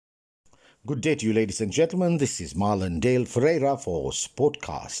Good day to you, ladies and gentlemen. This is Marlon Dale Ferreira for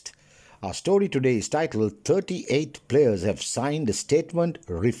Sportcast. Our story today is titled 38 Players Have Signed a Statement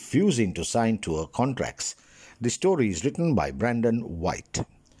Refusing to Sign Tour Contracts. The story is written by Brandon White.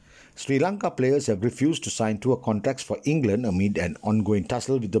 Sri Lanka players have refused to sign tour contracts for England amid an ongoing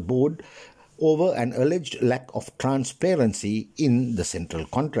tussle with the board over an alleged lack of transparency in the central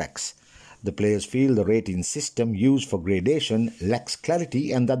contracts. The players feel the rating system used for gradation lacks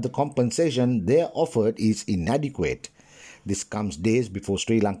clarity and that the compensation they are offered is inadequate. This comes days before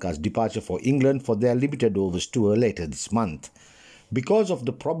Sri Lanka's departure for England for their limited overs tour later this month. Because of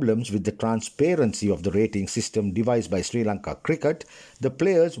the problems with the transparency of the rating system devised by Sri Lanka Cricket, the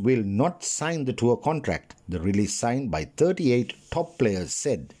players will not sign the tour contract, the release signed by 38 top players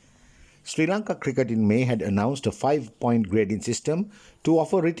said. Sri Lanka Cricket in May had announced a 5-point grading system to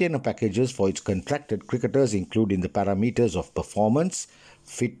offer retainer packages for its contracted cricketers, including the parameters of performance,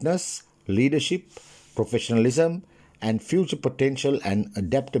 fitness, leadership, professionalism, and future potential and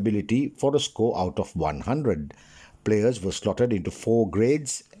adaptability for a score out of 100. Players were slotted into 4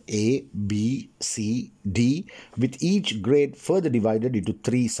 grades, A, B, C, D, with each grade further divided into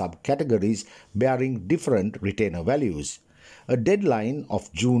 3 subcategories bearing different retainer values. A deadline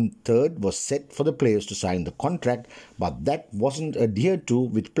of June 3rd was set for the players to sign the contract, but that wasn't adhered to,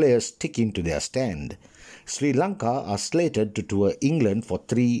 with players sticking to their stand. Sri Lanka are slated to tour England for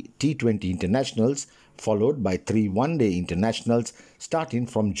 3 T20 internationals, followed by 3 one-day internationals starting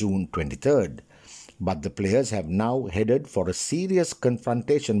from June 23rd. But the players have now headed for a serious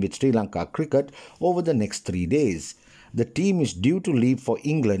confrontation with Sri Lanka Cricket over the next 3 days. The team is due to leave for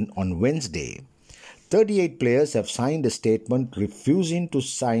England on Wednesday. 38 players have signed a statement refusing to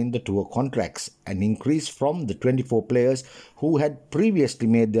sign the tour contracts, an increase from the 24 players who had previously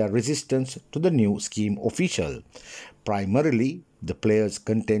made their resistance to the new scheme official. Primarily, the players'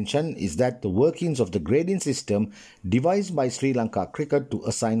 contention is that the workings of the grading system devised by Sri Lanka Cricket to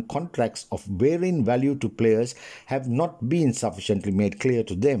assign contracts of varying value to players have not been sufficiently made clear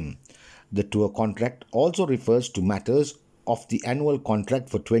to them. The tour contract also refers to matters of the annual contract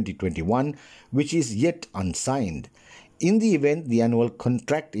for 2021, which is yet unsigned. In the event the annual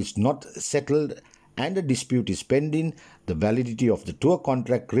contract is not settled and a dispute is pending, the validity of the tour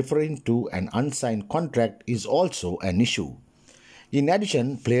contract referring to an unsigned contract is also an issue. In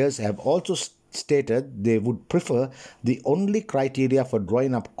addition, players have also stated they would prefer the only criteria for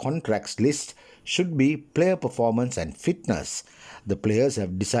drawing up contracts list should be player performance and fitness. The players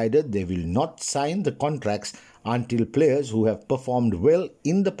have decided they will not sign the contracts until players who have performed well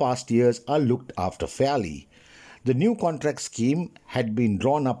in the past years are looked after fairly. The new contract scheme had been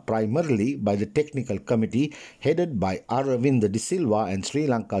drawn up primarily by the technical committee headed by Aravinda De Silva and Sri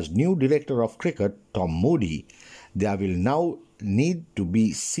Lanka's new director of cricket, Tom Moody. There will now need to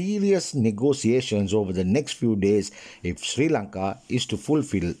be serious negotiations over the next few days if Sri Lanka is to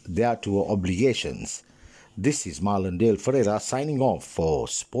fulfill their tour obligations. This is Marlon Dale Ferreira signing off for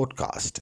Sportcast.